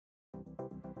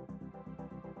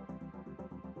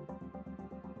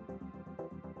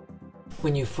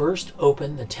When you first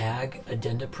open the Tag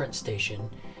Addenda print station,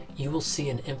 you will see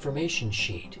an information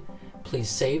sheet. Please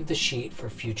save the sheet for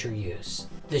future use.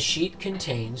 The sheet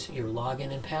contains your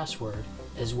login and password,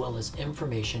 as well as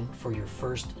information for your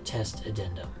first test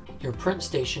addendum. Your print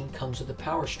station comes with a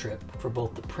power strip for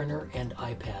both the printer and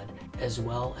iPad, as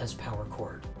well as power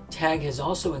cord. Tag has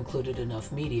also included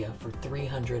enough media for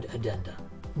 300 addenda.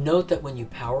 Note that when you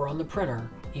power on the printer,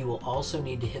 you will also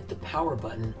need to hit the power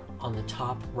button on the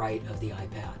top right of the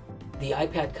iPad. The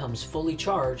iPad comes fully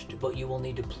charged, but you will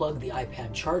need to plug the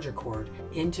iPad charger cord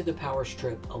into the power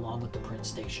strip along with the print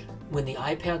station. When the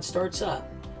iPad starts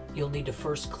up, you'll need to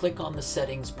first click on the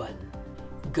settings button.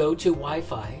 Go to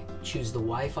Wi-Fi, choose the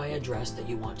Wi-Fi address that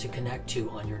you want to connect to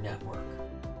on your network.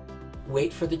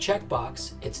 Wait for the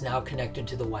checkbox, it's now connected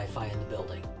to the Wi-Fi in the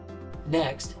building.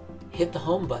 Next, hit the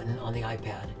home button on the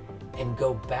iPad and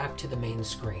go back to the main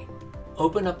screen.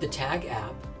 Open up the Tag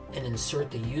app and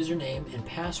insert the username and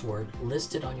password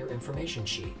listed on your information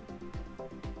sheet.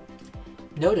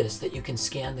 Notice that you can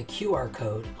scan the QR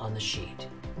code on the sheet.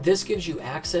 This gives you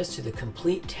access to the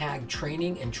complete Tag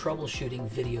training and troubleshooting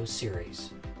video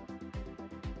series.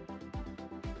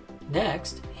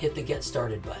 Next, hit the Get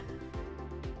Started button.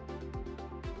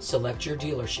 Select your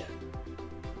dealership.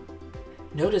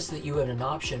 Notice that you have an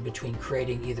option between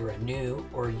creating either a new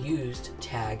or used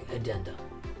Tag addendum.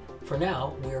 For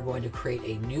now, we are going to create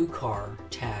a new car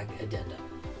Tag addendum.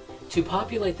 To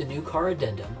populate the new car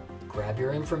addendum, grab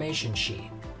your information sheet.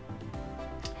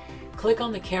 Click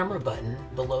on the camera button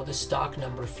below the stock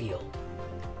number field.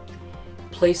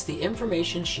 Place the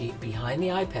information sheet behind the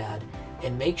iPad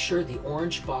and make sure the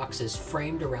orange box is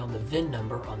framed around the VIN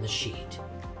number on the sheet.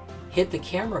 Hit the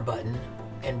camera button,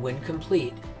 and when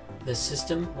complete, the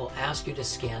system will ask you to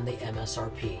scan the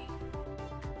MSRP.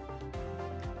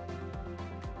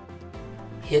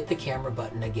 Hit the camera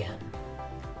button again.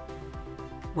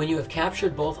 When you have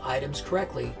captured both items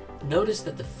correctly, notice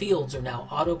that the fields are now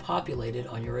auto-populated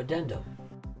on your addendum.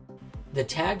 The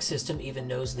Tag system even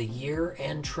knows the year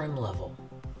and trim level.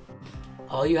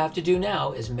 All you have to do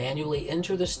now is manually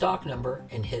enter the stock number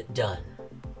and hit Done.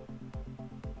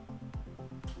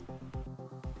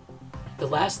 The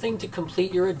last thing to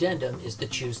complete your addendum is to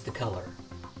choose the color.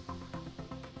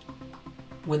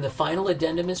 When the final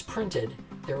addendum is printed,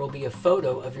 there will be a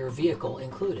photo of your vehicle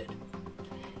included.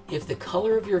 If the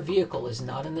color of your vehicle is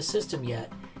not in the system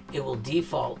yet, it will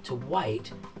default to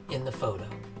white in the photo.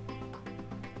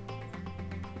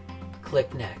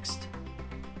 Click Next.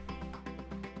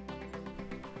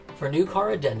 For new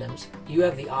car addendums, you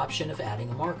have the option of adding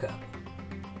a markup.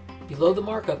 Below the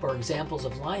markup are examples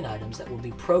of line items that will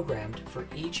be programmed for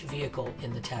each vehicle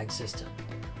in the Tag system.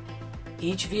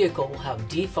 Each vehicle will have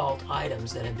default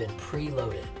items that have been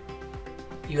preloaded.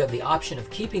 You have the option of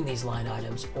keeping these line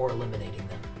items or eliminating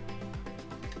them.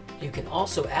 You can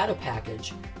also add a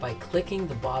package by clicking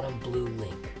the bottom blue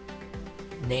link.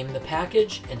 Name the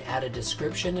package and add a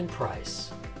description and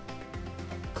price.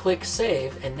 Click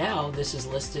Save, and now this is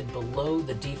listed below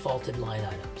the defaulted line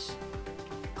items.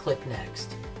 Click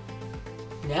Next.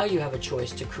 Now you have a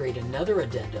choice to create another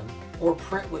addendum or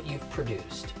print what you've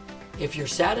produced. If you're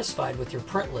satisfied with your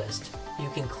print list, you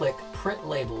can click Print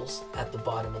Labels at the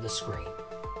bottom of the screen.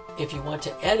 If you want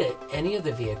to edit any of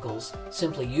the vehicles,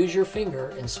 simply use your finger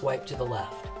and swipe to the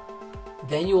left.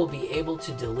 Then you will be able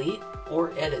to delete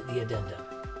or edit the addendum.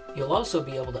 You'll also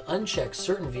be able to uncheck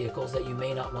certain vehicles that you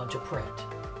may not want to print.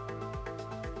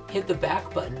 Hit the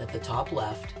back button at the top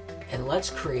left, and let's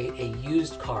create a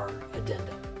used car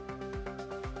addendum.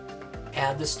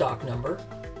 Add the stock number.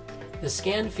 The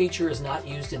scan feature is not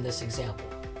used in this example,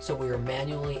 so we are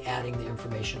manually adding the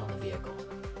information on the vehicle.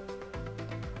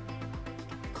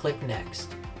 Click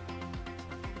Next.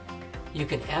 You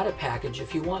can add a package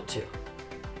if you want to.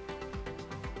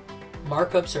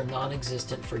 Markups are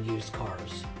non-existent for used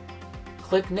cars.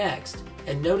 Click Next,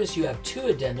 and notice you have 2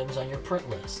 addendums on your print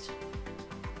list.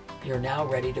 You're now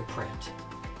ready to print.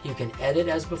 You can edit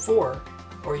as before,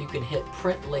 or you can hit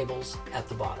Print Labels at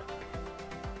the bottom.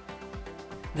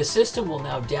 The system will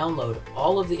now download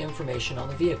all of the information on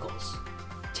the vehicles.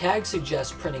 Tag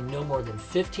suggests printing no more than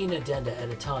 15 addenda at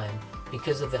a time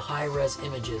because of the high-res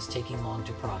images taking long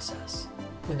to process.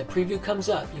 When the preview comes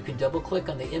up, you can double-click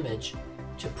on the image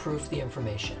to proof the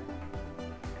information.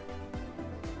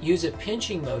 Use a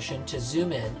pinching motion to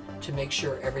zoom in to make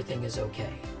sure everything is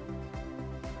okay.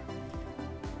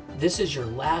 This is your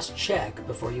last check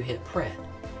before you hit print.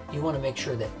 You want to make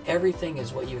sure that everything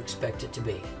is what you expect it to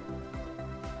be.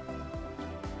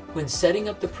 When setting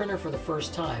up the printer for the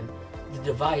first time, the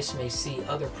device may see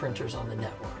other printers on the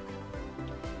network.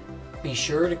 Be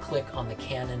sure to click on the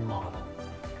Canon model.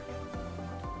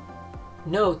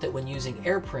 Note that when using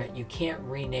AirPrint, you can't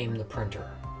rename the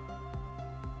printer.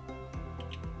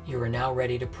 You are now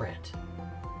ready to print.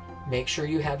 Make sure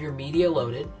you have your media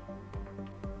loaded.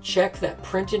 Check that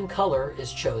Print in Color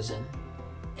is chosen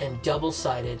and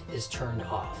double-sided is turned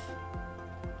off.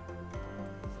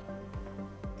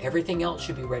 Everything else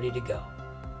should be ready to go.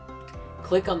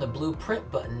 Click on the blue Print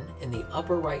button in the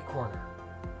upper right corner.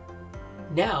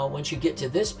 Now, once you get to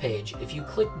this page, if you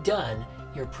click Done,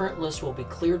 your print list will be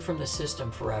cleared from the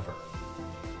system forever.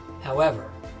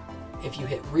 However, if you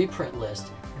hit Reprint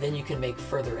List, then you can make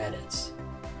further edits.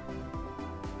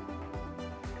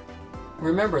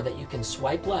 Remember that you can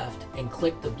swipe left and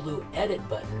click the blue Edit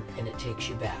button and it takes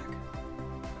you back.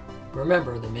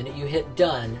 Remember, the minute you hit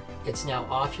Done, it's now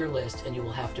off your list and you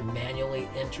will have to manually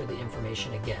enter the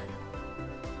information again.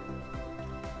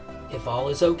 If all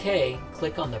is okay,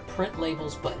 click on the Print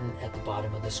Labels button at the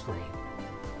bottom of the screen.